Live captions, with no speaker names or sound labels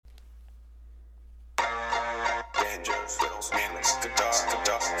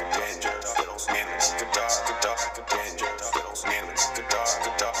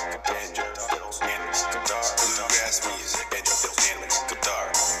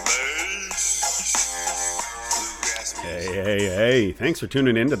Hey, thanks for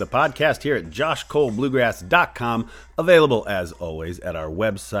tuning in to the podcast here at joshcolebluegrass.com. Available, as always, at our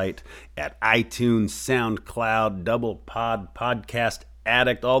website, at iTunes, SoundCloud, Double Pod, Podcast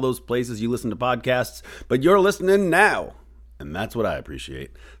Addict, all those places you listen to podcasts. But you're listening now, and that's what I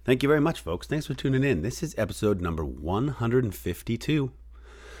appreciate. Thank you very much, folks. Thanks for tuning in. This is episode number 152.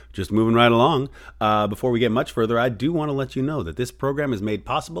 Just moving right along. Before we get much further, I do want to let you know that this program is made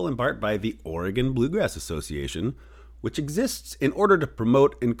possible in part by the Oregon Bluegrass Association, which exists in order to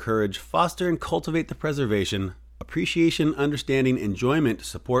promote, encourage, foster, and cultivate the preservation, appreciation, understanding, enjoyment,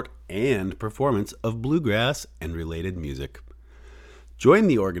 support, and performance of bluegrass and related music. Join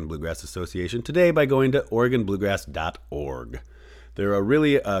the Oregon Bluegrass Association today by going to OregonBluegrass.org. They're a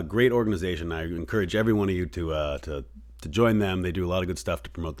really great organization. I encourage every one of you to join them. They do a lot of good stuff to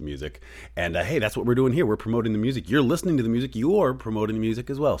promote the music. And hey, that's what we're doing here. We're promoting the music. You're listening to the music. You're promoting the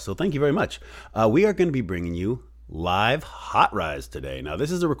music as well. So thank you very much. We are going to be bringing you live Hot Rize today. Now,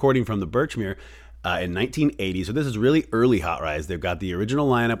 this is a recording from the Birchmere in 1980, so this is really early Hot Rize. They've got the original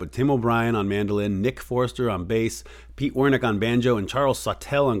lineup with Tim O'Brien on mandolin, Nick Forster on bass, Pete Wernick on banjo, and Charles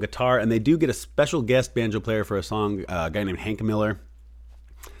Sawtelle on guitar, and they do get a special guest banjo player for a song, a guy named Hank Miller.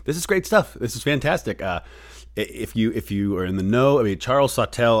 This is great stuff. This is fantastic. If you are in the know, I mean, Charles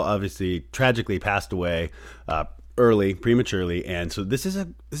Sawtelle obviously tragically passed away prematurely, and so this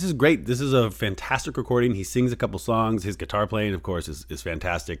is great. This is a fantastic recording. He sings a couple songs. His guitar playing, of course, is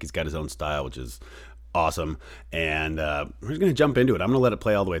fantastic. He's got his own style, which is awesome. And we're just going to jump into it. I'm going to let it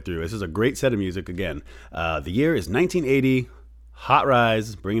play all the way through. This is a great set of music. Again, the year is 1980. Hot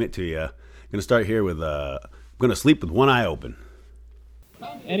Rize, bringing it to you. I'm going to start here with I'm going to sleep with one eye open.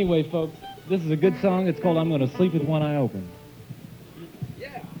 Anyway, folks, this is a good song. It's called I'm Going to Sleep with One Eye Open.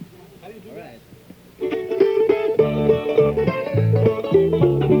 Yeah. How do you do that?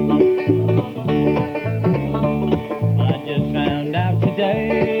 I just found out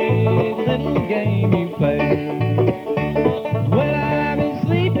today the little game you play. Well, I've been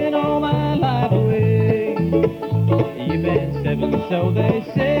sleeping all my life away. You've been seven, so they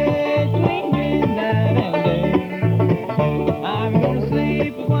say, between midnight and day. I'm gonna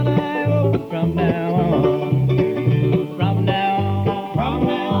sleep with one eye open from now on. From now on,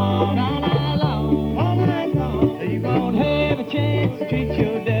 all night long, all night long. You won't have a chance to treat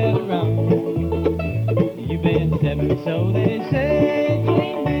your dad wrong. You've been seven, so they say,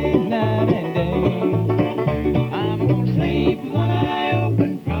 between midnight and day. I'm gonna sleep with one eye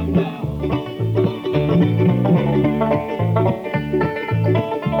open from now on.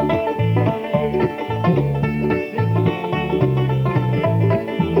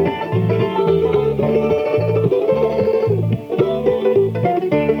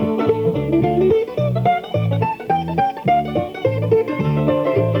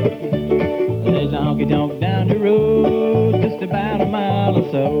 There's a honky-tonk down the road, just about a mile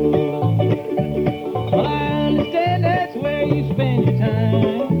or so. Well, I understand that's where you spend your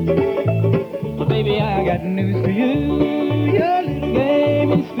time. Well, baby, I got news for you. Your little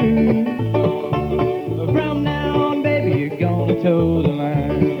game is through. From now on, baby, you're gonna toe the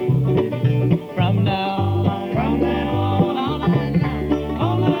line. From now on, all night long,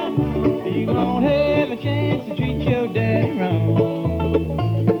 all night long. You won't have a chance to treat your daddy wrong.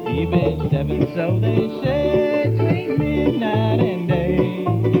 You've been seven, so they say, between midnight and day.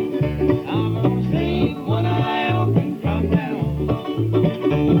 I'm gonna sleep one eye open from now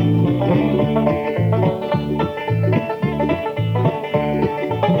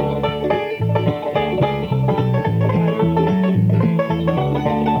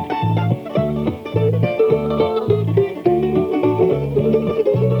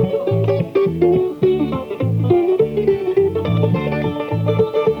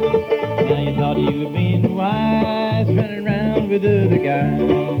Now you thought you were being wise, running around with other guys.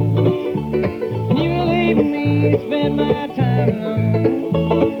 And you were leaving me to spend my time alone.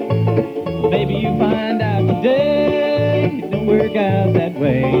 Baby, you find out today it don't work out that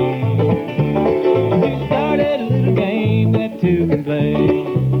way. You started a little game that two can play.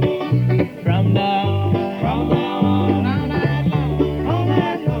 From now on, all night long, all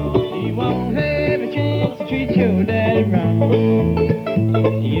night long. You won't have a chance to treat your daddy wrong.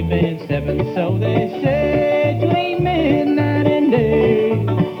 You've been seven, so they say, between midnight and day.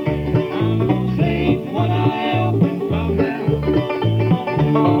 I'm gonna sleep with one eye open from now.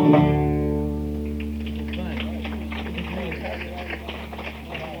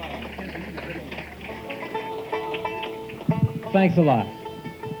 Thanks a lot.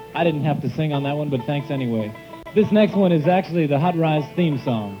 I didn't have to sing on that one, but thanks anyway. This next one is actually the Hot Rize theme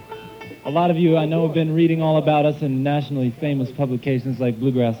song. A lot of you, I know, have been reading all about us in nationally famous publications like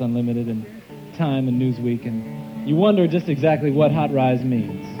Bluegrass Unlimited and Time and Newsweek, and you wonder just exactly what Hot Rize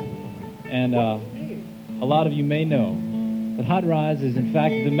means. And a lot of you may know that Hot Rize is, in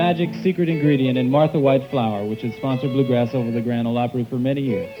fact, the magic secret ingredient in Martha White flour, which has sponsored Bluegrass over the Grand Ole Opry for many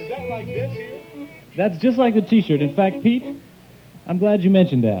years. Is that like this here? That's just like the T-shirt. In fact, Pete, I'm glad you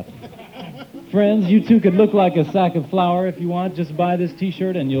mentioned that. Friends, you two could look like a sack of flour if you want. Just buy this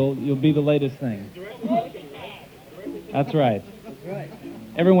T-shirt and you'll be the latest thing. That's right.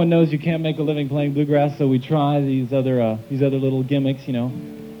 Everyone knows you can't make a living playing bluegrass, so we try these other little gimmicks, you know.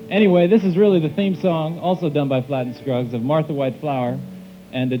 Anyway, this is really the theme song, also done by Flatt and Scruggs, of Martha White flour,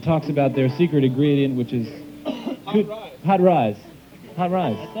 and it talks about their secret ingredient, which is Hot Rize. Hot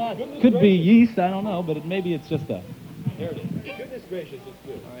Rize. Could be yeast, I don't know, but maybe it's just a... There it is. Goodness gracious, it's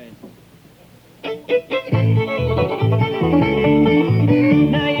good. All right.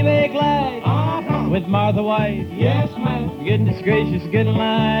 Now you bake light with Martha White. Yes, ma'am. Goodness gracious, good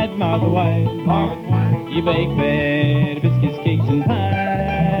light, Martha White. Martha White. You bake bread, biscuits, cakes, and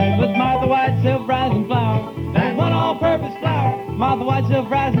pies with Martha White self-rising flour. That's one all-purpose flour. Martha White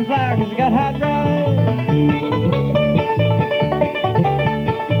self-rising flour, 'cause it got hot rice.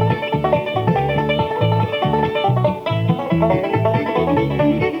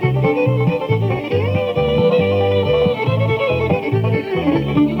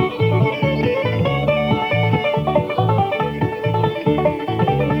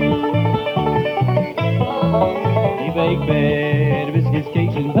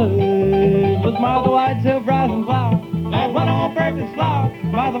 Martha White self-rising flour. That's one all-purpose flour.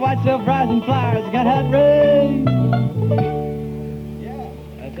 Martha White self-rising flour. It's got hot rice. Yeah.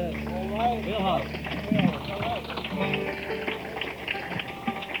 That's it. All right. Real hot.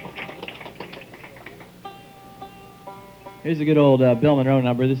 Here's a good old Bill Monroe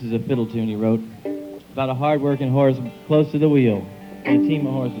number. This is a fiddle tune he wrote about a hard-working horse close to the wheel and a team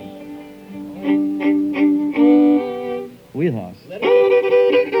of horses. Wheelhouse.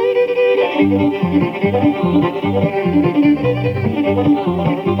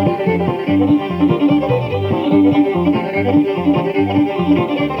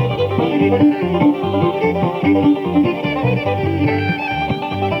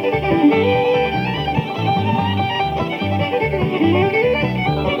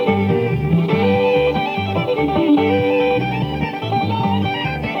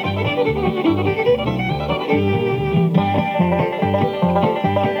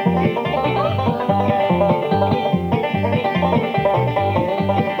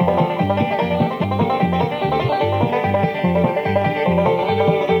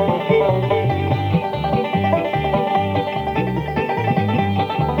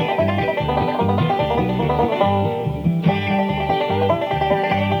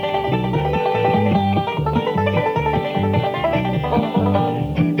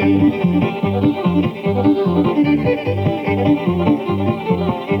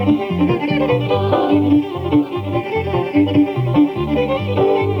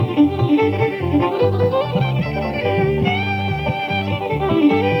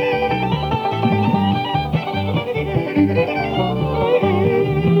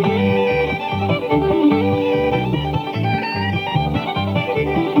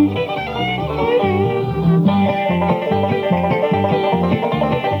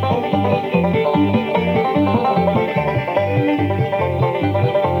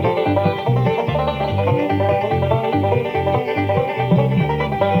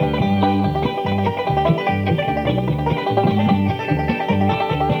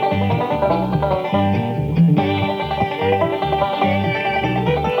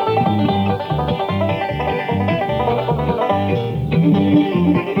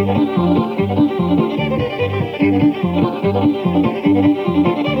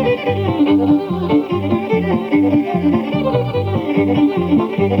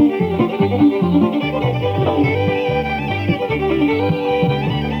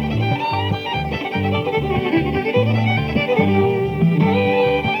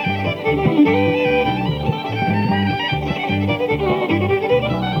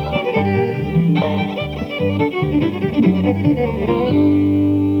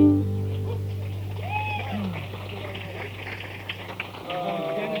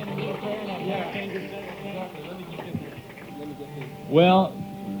 Well,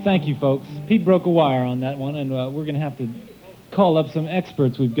 thank you, folks. Pete broke a wire on that one, and we're going to have to call up some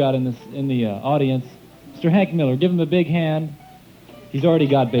experts we've got in the audience. Mr. Hank Miller, give him a big hand. He's already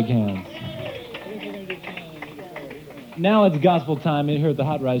got big hands. Now it's gospel time in here at the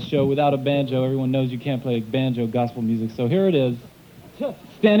Hot Rize show. Without a banjo, everyone knows you can't play banjo gospel music. So here it is,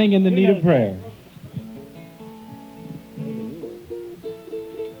 Standing in the Need of Prayer.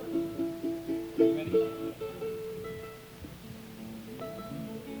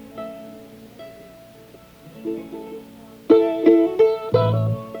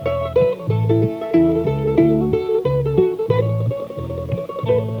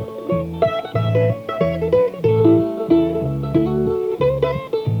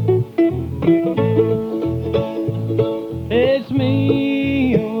 It's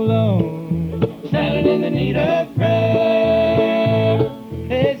me, oh Lord, standing in the need of prayer.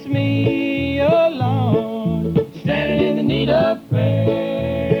 It's me, oh Lord, standing in the need of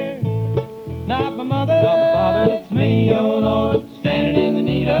prayer. Not my mother, not my father, it's me, oh Lord, standing in the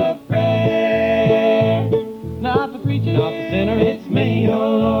need of prayer. Not the preacher, not the sinner, it's me,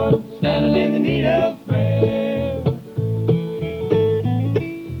 oh Lord, standing in the need of prayer.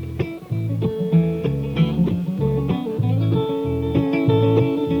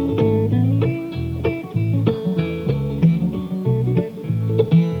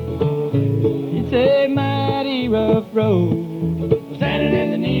 It's a mighty rough road, I'm standing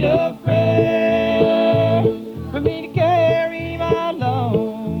in the need of prayer. For me to carry my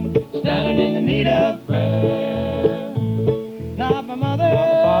load, standing in the need of prayer. Not my mother, not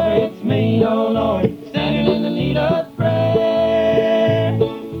my father, it's me, oh Lord, standing in the need of prayer.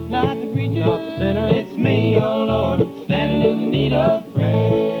 Not the preacher, not the sinner, it's me, oh Lord, standing in the need of prayer.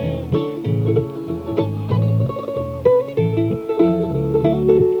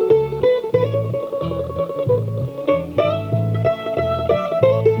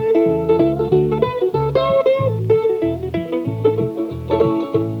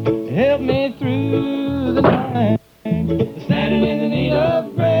 Help me through the night, standing in the need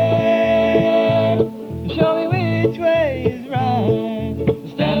of prayer. Show me which way is right,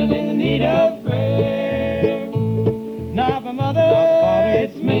 standing in the need of prayer. Not my mother, not my father,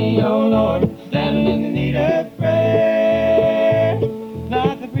 it's me, oh Lord, standing in the need of prayer.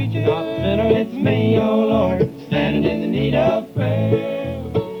 Not the preacher, not the sinner, it's me, oh Lord, standing in the need of prayer.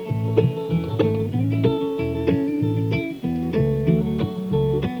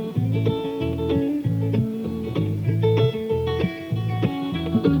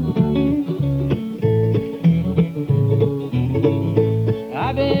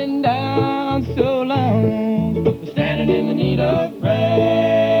 I've been down so long, standing in the need of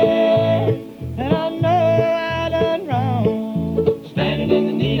prayer. And I know I done wrong, standing in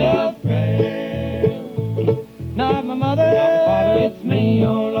the need of prayer. Not my mother, not my father, it's me,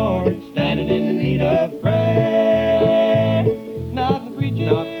 oh Lord, standing in the need of prayer. Not the preacher,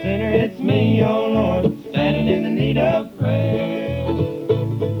 not the sinner, it's me, oh Lord, standing in the need of prayer.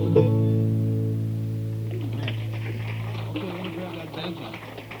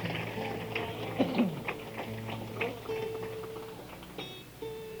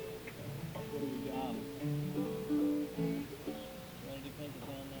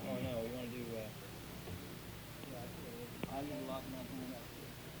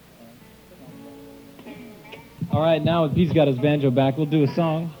 All right, now Pete's got his banjo back, we'll do a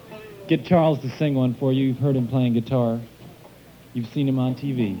song. Get Charles to sing one for you. You've heard him playing guitar. You've seen him on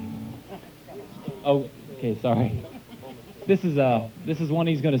TV. Oh, okay, sorry. This is one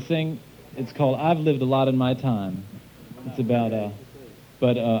he's going to sing. It's called "I've Lived a Lot in My Time." It's about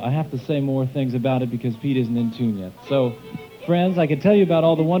but I have to say more things about it because Pete isn't in tune yet. So, friends, I can tell you about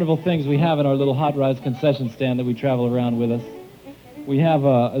all the wonderful things we have in our little Hot Rize concession stand that we travel around with us. We have,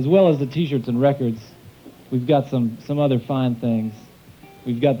 as well as the T-shirts and records, we've got some other fine things.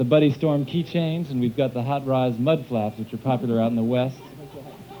 We've got the Buddy Storm keychains, and we've got the Hot Rize mud flaps, which are popular out in the West.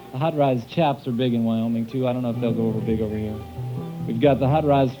 The Hot Rize chaps are big in Wyoming, too. I don't know if they'll go over big over here. We've got the Hot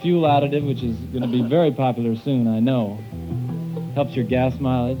Rize fuel additive, which is going to be very popular soon, I know. Helps your gas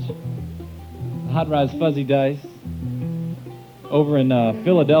mileage. The Hot Rize fuzzy dice. Over in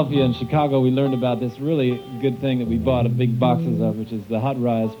Philadelphia and Chicago, we learned about this really good thing that we bought big boxes of, which is the Hot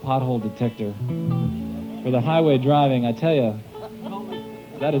Rize pothole detector. For the highway driving, I tell you,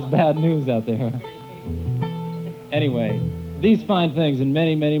 that is bad news out there. Anyway, these fine things and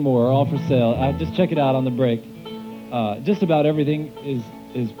many, many more are all for sale. Just check it out on the break. Just about everything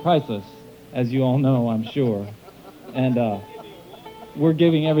is priceless, as you all know, I'm sure. And we're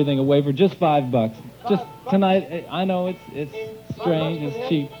giving everything away for just $5. Just tonight, I know it's strange, it's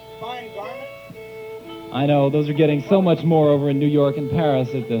cheap. I know, those are getting so much more over in New York and Paris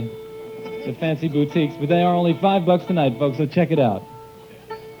at the fancy boutiques, but they are only $5 tonight, folks, so check it out.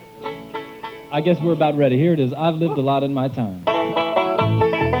 I guess we're about ready. Here it is. I've lived a lot in my time.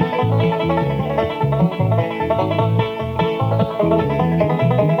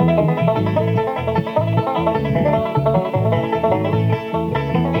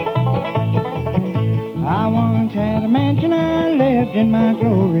 in my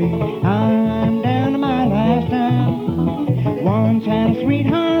glory. I'm down to my last dime. Once had a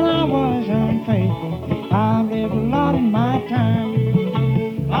sweetheart, I was unfaithful. I've lived a lot in my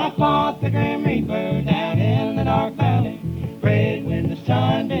time. I fought the Grim Reaper down in the dark valley. Prayed when the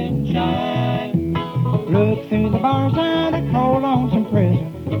sun didn't shine. Looked through the bars of the cold, lonesome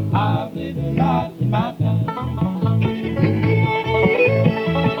prison. I've lived a lot in my time.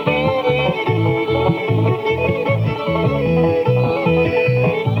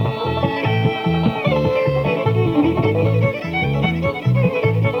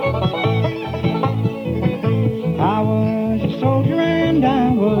 I was a soldier and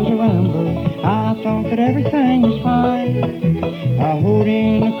I was a rambler. I thought that everything was fine. I hoed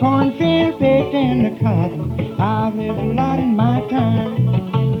in the cornfield, picked in the cotton. I've lived a lot in my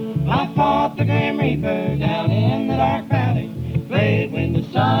time. I fought the Grim Reaper down in the dark valley. Prayed when the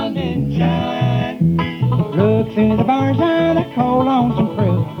sun didn't shine. Looked through the bars of the cold, lonesome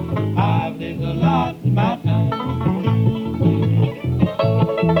prison. I've lived a lot in my time.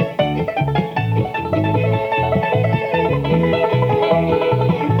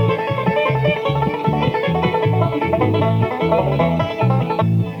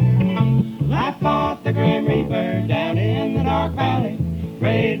 I fought the Grim Reaper down in the dark valley.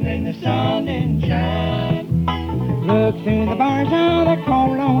 Prayed when the sun didn't shine. Looked through the bars of the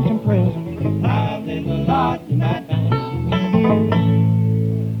cold, lonesome prison. I've lived a lot in my time.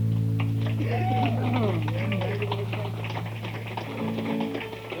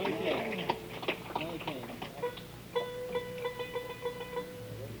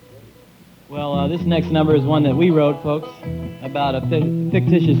 Well, this next number is one that we wrote, folks, about a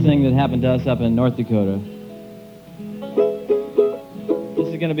fictitious thing that happened to us up in North Dakota. This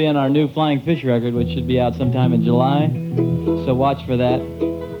is going to be on our new Flying Fish record, which should be out sometime in July. So watch for that.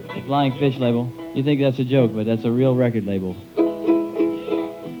 Flying Fish label. You think that's a joke, but that's a real record label.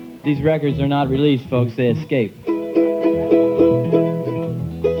 These records are not released, folks. They escape.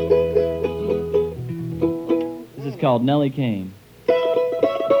 This is called Nellie Kane.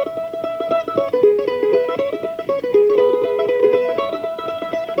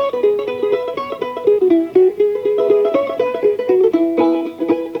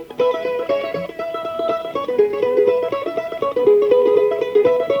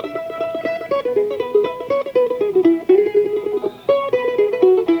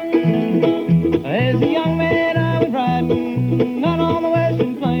 As a young man, I was riding out on the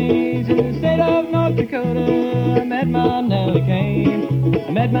western plains in the state of North Dakota. I met my Nellie Kane.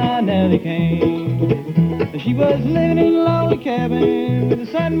 I met my Nellie Kane. She was living in a lonely cabin with a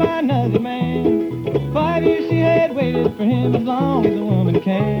son by another man. 5 years she had waited for him as long as a woman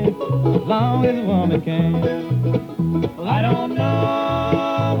can. As long as a woman can. Well, I don't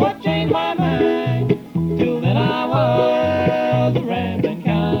know what changed my mind. Till then I was a rambling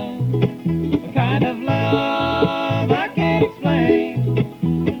kind. A kind of love I can't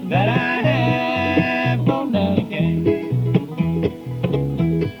explain that I have for Nellie Kane.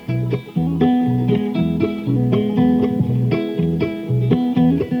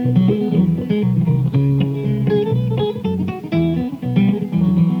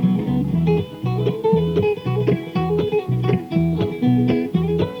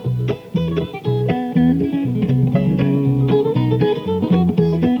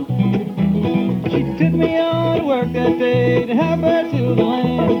 That day to help her till the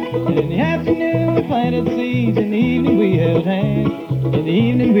land. And in the afternoon we planted seeds. In the evening we held hands. In the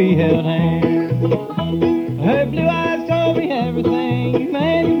evening we held hands. Her blue eyes told me everything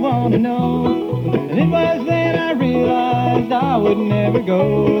man you want to know. And it was then I realized I would never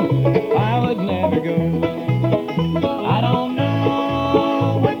go. I would never go. I don't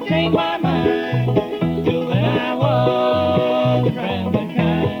know what changed my mind. Till then I was a rambling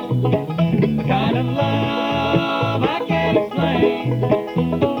kind. The kind of love I can't explain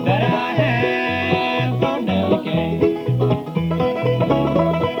that I have for Nellie Kane.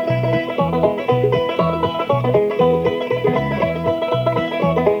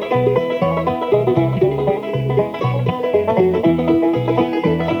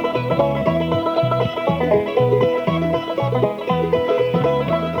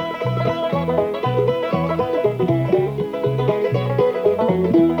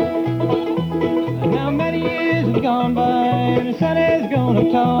 Gone by and the sun has gone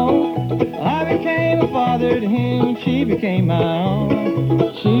up tall. I became a father to him and she became my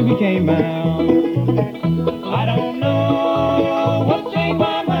own. She became my own. I don't know what changed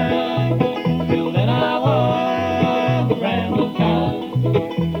my mind. Till then I was a rambling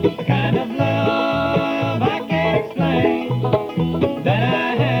kind. The kind of love I can't explain that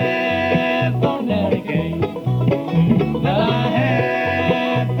I have for Nellie Kane. That I have.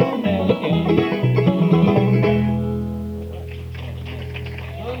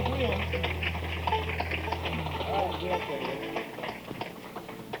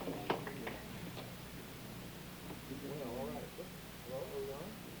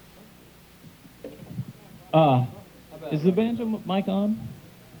 Is the banjo mic on?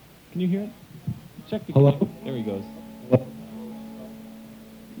 Can you hear it? Check the. Hello? There he goes.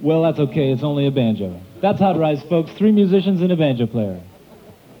 Well, that's okay. It's only a banjo. That's Hot Rize, folks. 3 musicians and a banjo player.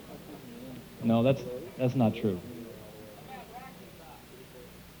 No, that's not true.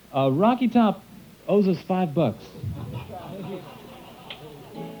 Rocky Top owes us $5.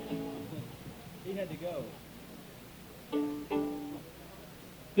 He had to go.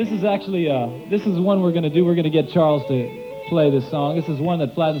 This is actually, this is one we're going to do. We're going to get Charles to play this song. This is one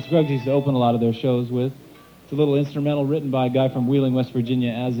that Flat and Scruggs used to open a lot of their shows with. It's a little instrumental written by a guy from Wheeling, West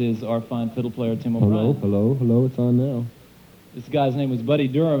Virginia, as is our fine fiddle player, Tim O'Brien. Hello, it's on now. This guy's name was Buddy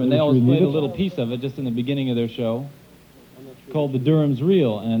Durham, and they always played a little piece of it just in the beginning of their show, called The Durham's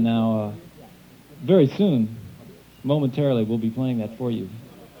Reel, and now, very soon, momentarily, we'll be playing that for you.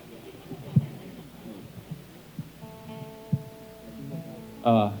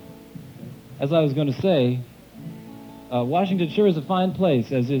 As I was going to say, Washington sure is a fine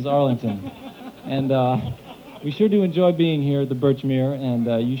place, as is Arlington. And we sure do enjoy being here at the Birchmere, and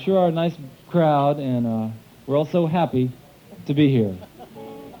you sure are a nice crowd, and we're all so happy to be here.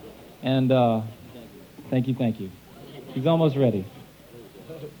 And thank you. He's almost ready.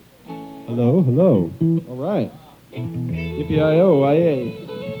 Hello. All right. Yippee-i-o, I-A.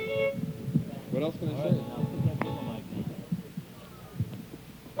 What else can I say?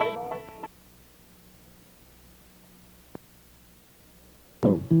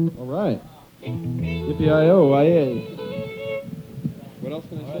 All right. Yippee-i-o, I-A. What else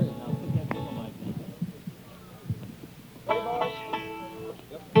can I say?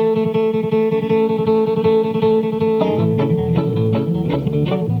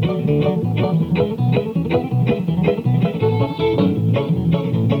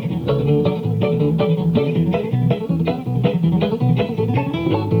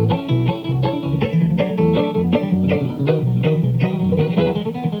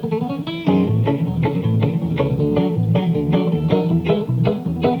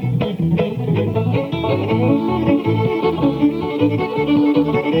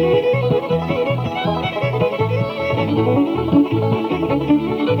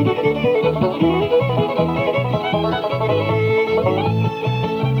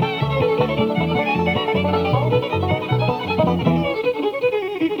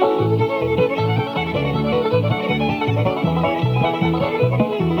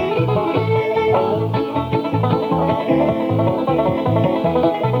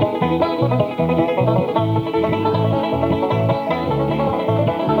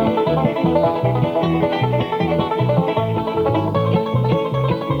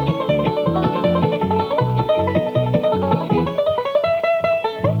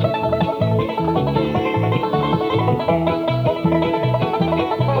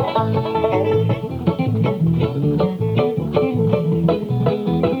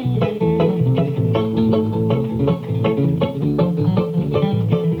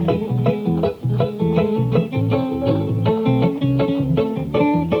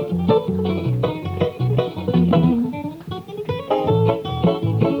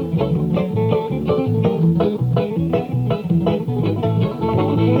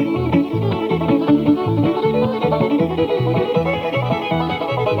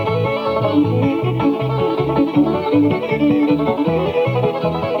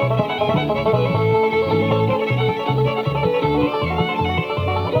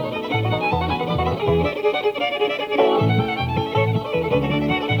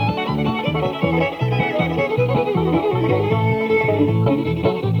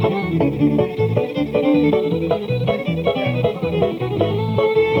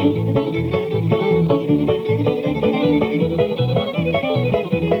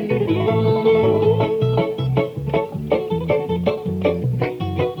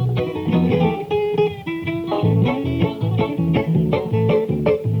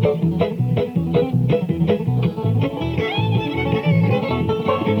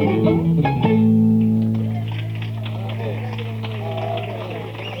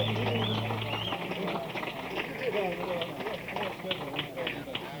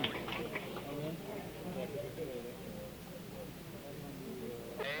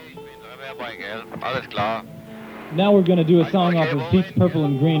 Now we're going to do a song off of Pete's Purple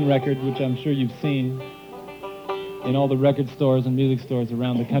and Green record, which I'm sure you've seen in all the record stores and music stores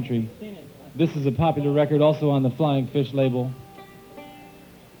around the country. This is a popular record also on the Flying Fish label,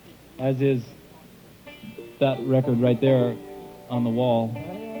 as is that record right there on the wall.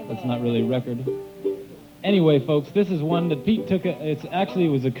 That's not really a record. Anyway, folks, this is one that Pete took.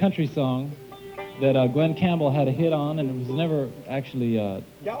 It was a country song that Glenn Campbell had a hit on, and it was never actually, at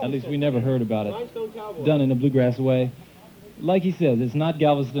least we never heard about it, Rhinestone Cowboy. done in a bluegrass way. Like he says, it's not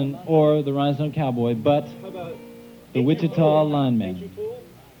Galveston or the Rhinestone Cowboy, but How about the Wichita Can't You Lineman. Fool?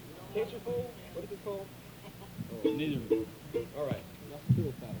 Can't You Fool? What is it called? Neither. All right.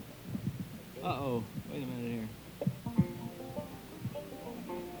 Uh-oh. Wait a minute here.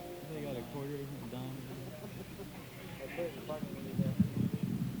 They got a quarter, a dime.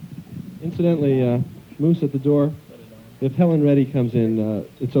 Incidentally, Moose at the door. If Helen Reddy comes in,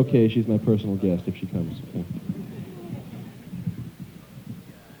 it's okay. She's my personal guest if she comes. Okay.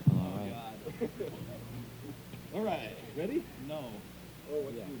 All right. All right. Ready? No. Oh,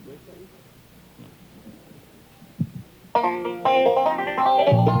 what do you break something?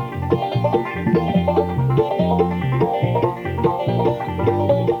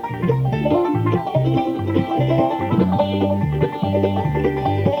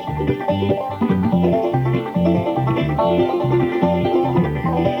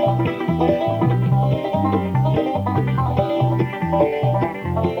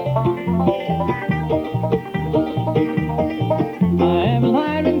 I am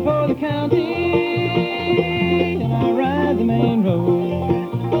lineman for the county, and I ride the main road.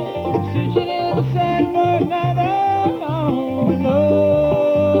 Searching in the sun for another long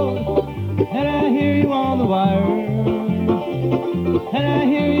load. And I hear you on the wire, and I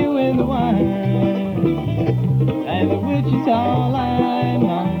hear you in the wire. And the Wichita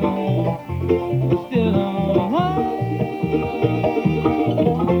lineman is still on the line.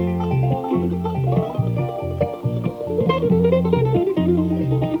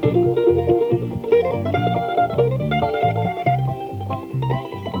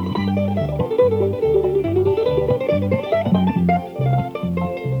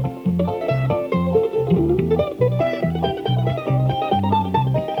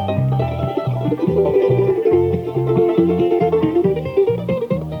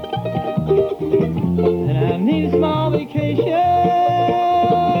 And I need a small vacation,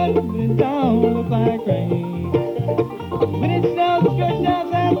 but it don't look like rain. When it snows and stretches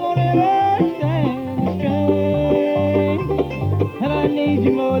outside, I won't ever stand the strain. And I need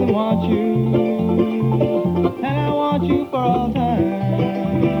you more than want you, and I want you for all time.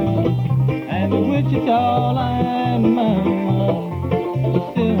 And the Wichita lineman is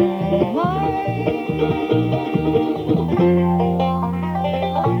still online.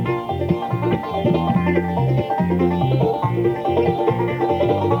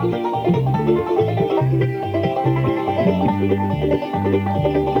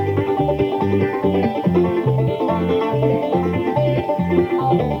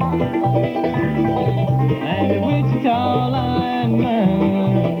 And the Wichita lineman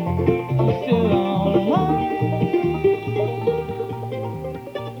is still on the line.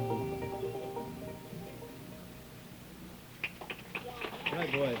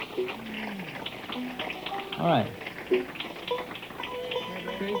 Right, boy. All right.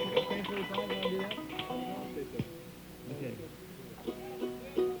 Okay.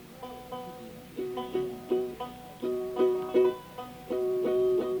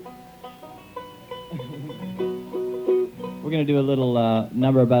 We're going to do a little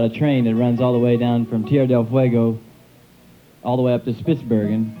number about a train that runs all the way down from Tierra del Fuego all the way up to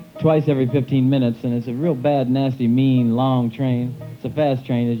Spitsbergen, twice every 15 minutes, and it's a real bad, nasty, mean, long train. It's a fast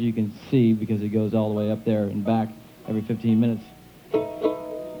train, as you can see, because it goes all the way up there and back every 15 minutes.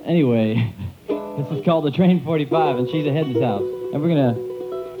 Anyway, this is called the Train 45, and she's ahead in south. And we're going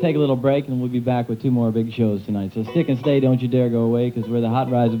to take a little break, and we'll be back with 2 more big shows tonight. So stick and stay, don't you dare go away, because we're the Hot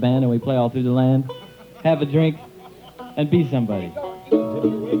Rize Band, and we play all through the land. Have a drink, and be somebody.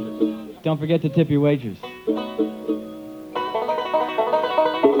 Don't forget to tip your waitress.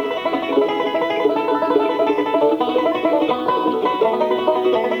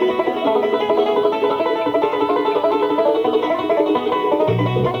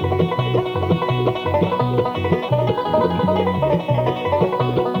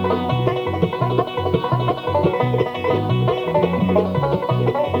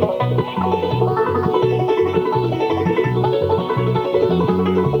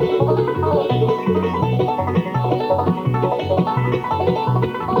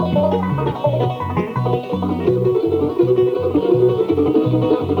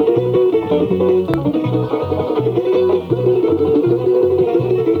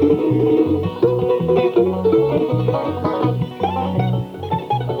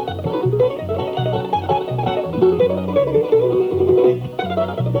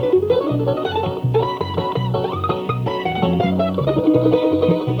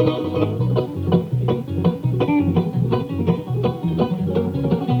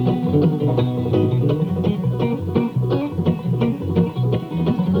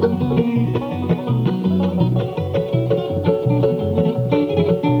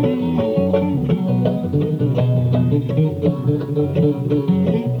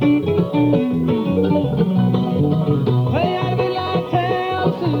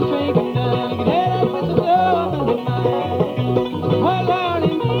 dancing, drinking, I could head up with the flow 100 miles. Oh,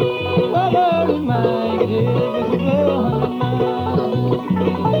 Lordy me, oh, Lordy my, I could head up with the flow 100 miles.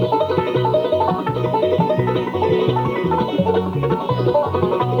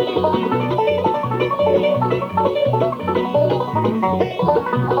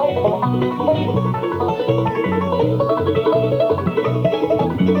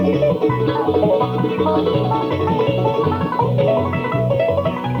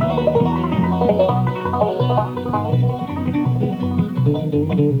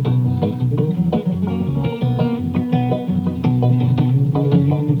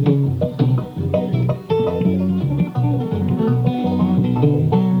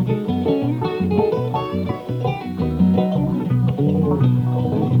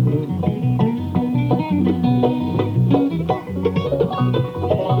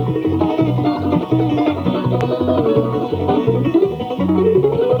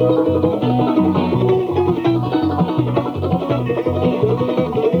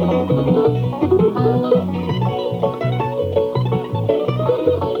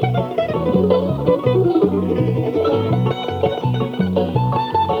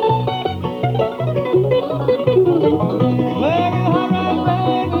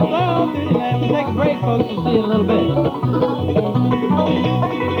 Take a break, folks. We'll see you in a little bit.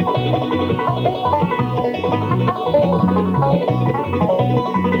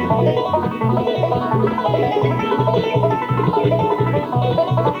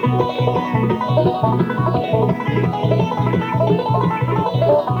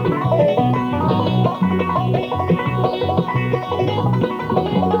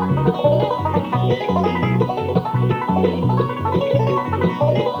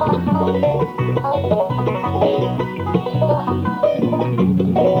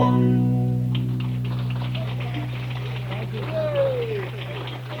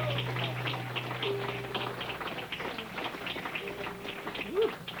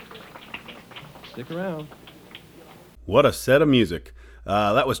 Stick around. What a set of music.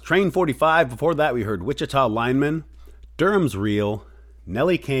 That was Train 45. Before that, we heard Wichita Lineman, Durham's Reel,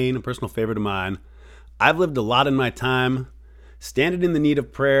 Nellie Kane, a personal favorite of mine, I've Lived a Lot in My Time, Standing in the Need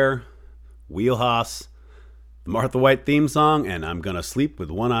of Prayer, Wheelhouse, the Martha White theme song, and I'm Gonna Sleep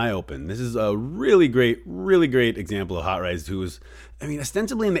with One Eye Open. This is a really great example of Hot Rize, who was,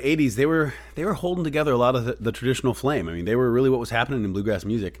 ostensibly in the 80s, they were holding together a lot of the traditional flame. They were really what was happening in bluegrass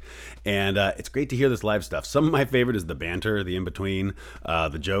music, and it's great to hear this live stuff. Some of my favorite is the banter, the in-between,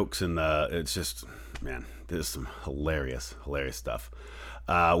 the jokes, and it's just, man, this is some hilarious stuff.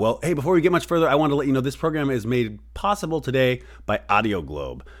 Well, hey, before we get much further, I want to let you know this program is made possible today by Audio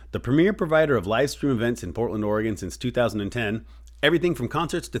Globe, the premier provider of live stream events in Portland, Oregon since 2010. Everything from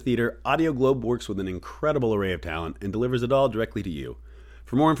concerts to theater, Audio Globe works with an incredible array of talent and delivers it all directly to you.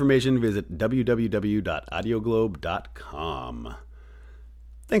 For more information, visit www.audioglobe.com.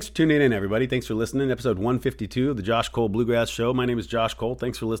 Thanks for tuning in, everybody. Thanks for listening. Episode 152 of the Josh Cole Bluegrass Show. My name is Josh Cole.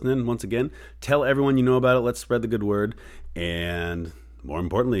 Thanks for listening. Once again, tell everyone you know about it. Let's spread the good word. And more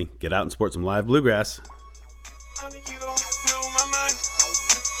importantly, get out and sport some live bluegrass. Honey, you don't know my mind.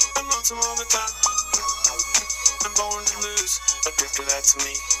 I'm lonesome all the time. I'm born to lose, but picture that to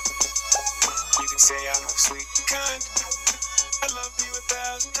me. You can say I'm sweet and kind. I love you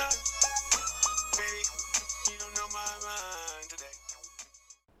 1,000 times. Baby, you don't know my mind today.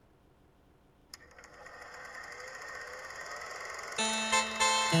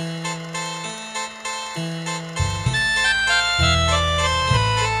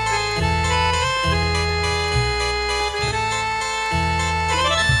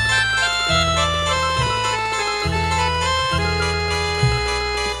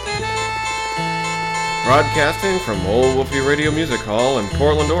 Broadcasting from Old Wolfie Radio Music Hall in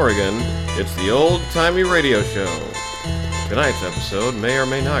Portland, Oregon, it's the Old Timey Radio Show. Tonight's episode may or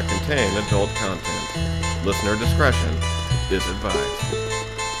may not contain adult content. Listener discretion is advised.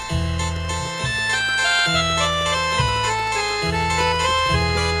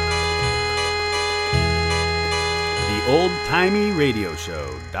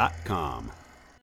 TheOldTimeyRadioshow.com